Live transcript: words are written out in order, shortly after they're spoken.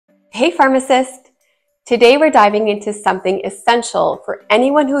Hey pharmacist! Today we're diving into something essential for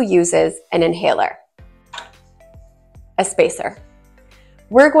anyone who uses an inhaler, a spacer.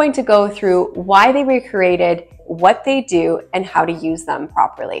 We're going to go through why they were created, what they do, and how to use them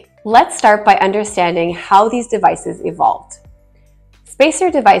properly. Let's start by understanding how these devices evolved. Spacer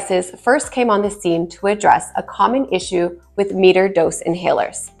devices first came on the scene to address a common issue with meter-dose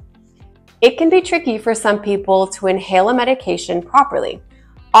inhalers. It can be tricky for some people to inhale a medication properly,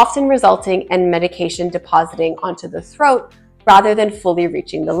 often resulting in medication depositing onto the throat rather than fully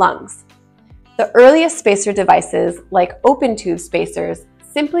reaching the lungs. The earliest spacer devices, like open tube spacers,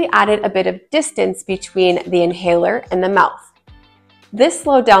 simply added a bit of distance between the inhaler and the mouth. This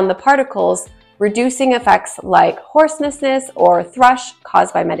slowed down the particles, reducing effects like hoarseness or thrush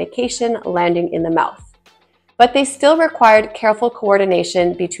caused by medication landing in the mouth. But they still required careful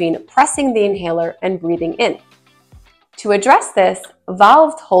coordination between pressing the inhaler and breathing in. To address this,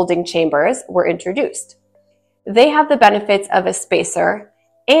 valved holding chambers were introduced. They have the benefits of a spacer,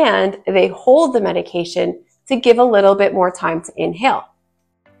 and they hold the medication to give a little bit more time to inhale.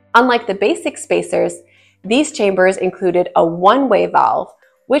 Unlike the basic spacers, these chambers included a one-way valve,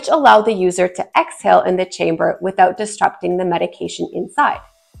 which allowed the user to exhale in the chamber without disrupting the medication inside.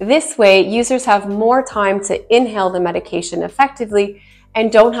 This way, users have more time to inhale the medication effectively and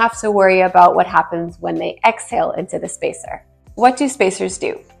don't have to worry about what happens when they exhale into the spacer. What do spacers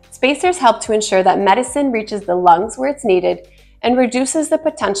do? Spacers help to ensure that medicine reaches the lungs where it's needed and reduces the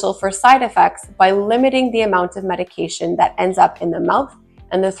potential for side effects by limiting the amount of medication that ends up in the mouth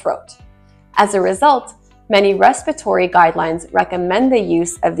and the throat. As a result, many respiratory guidelines recommend the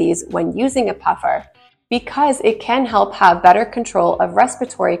use of these when using a puffer because it can help have better control of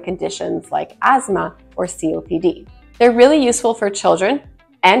respiratory conditions like asthma or COPD. They're really useful for children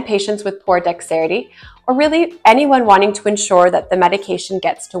and patients with poor dexterity, or really anyone wanting to ensure that the medication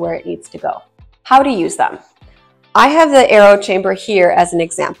gets to where it needs to go. How to use them? I have the Aero chamber here as an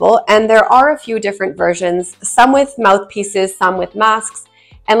example, and there are a few different versions, some with mouthpieces, some with masks,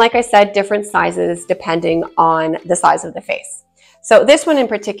 and like I said, different sizes depending on the size of the face. So this one in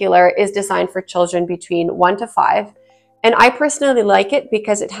particular is designed for children between 1 to 5, and I personally like it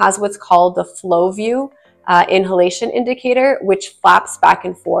because it has what's called the flow view inhalation indicator, which flaps back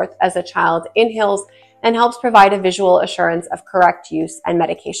and forth as a child inhales and helps provide a visual assurance of correct use and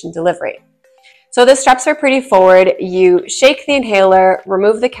medication delivery. So the steps are pretty forward. You shake the inhaler,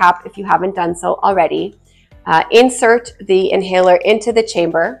 remove the cap if you haven't done so already, insert the inhaler into the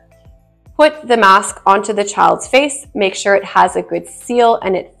chamber, put the mask onto the child's face, make sure it has a good seal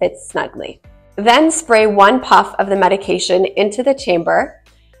and it fits snugly. Then spray one puff of the medication into the chamber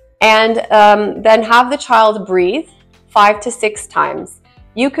and then have the child breathe 5 to 6 times.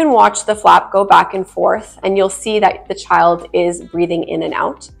 You can watch the flap go back and forth and you'll see that the child is breathing in and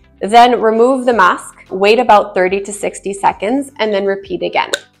out. Then remove the mask, wait about 30 to 60 seconds, and then repeat again.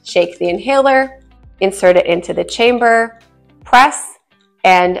 Shake the inhaler, insert it into the chamber, press,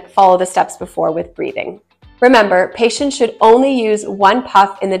 and follow the steps before with breathing. Remember, patients should only use one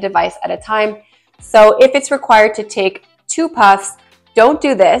puff in the device at a time. So if it's required to take 2 puffs, don't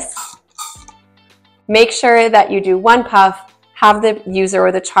do this. Make sure that you do 1 puff, have the user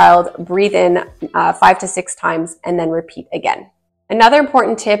or the child breathe in 5 to 6 times, and then repeat again. Another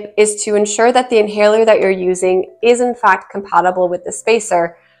important tip is to ensure that the inhaler that you're using is in fact compatible with the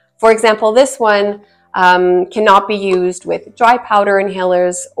spacer. For example, this one cannot be used with dry powder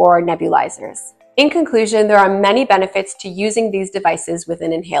inhalers or nebulizers. In conclusion, there are many benefits to using these devices with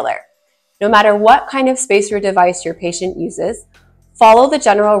an inhaler. No matter what kind of spacer device your patient uses, follow the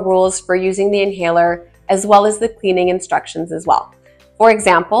general rules for using the inhaler as well as the cleaning instructions as well. For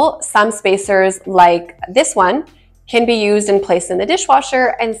example, some spacers like this one can be used and placed in the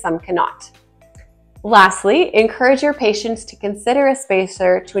dishwasher and some cannot. Lastly, encourage your patients to consider a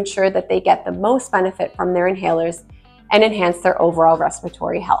spacer to ensure that they get the most benefit from their inhalers and enhance their overall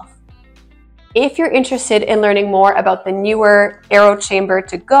respiratory health. If you're interested in learning more about the newer Aero chamber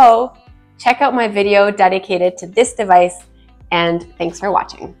to go, check out my video dedicated to this device, and thanks for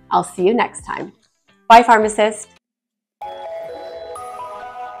watching. I'll see you next time. Bye, pharmacist.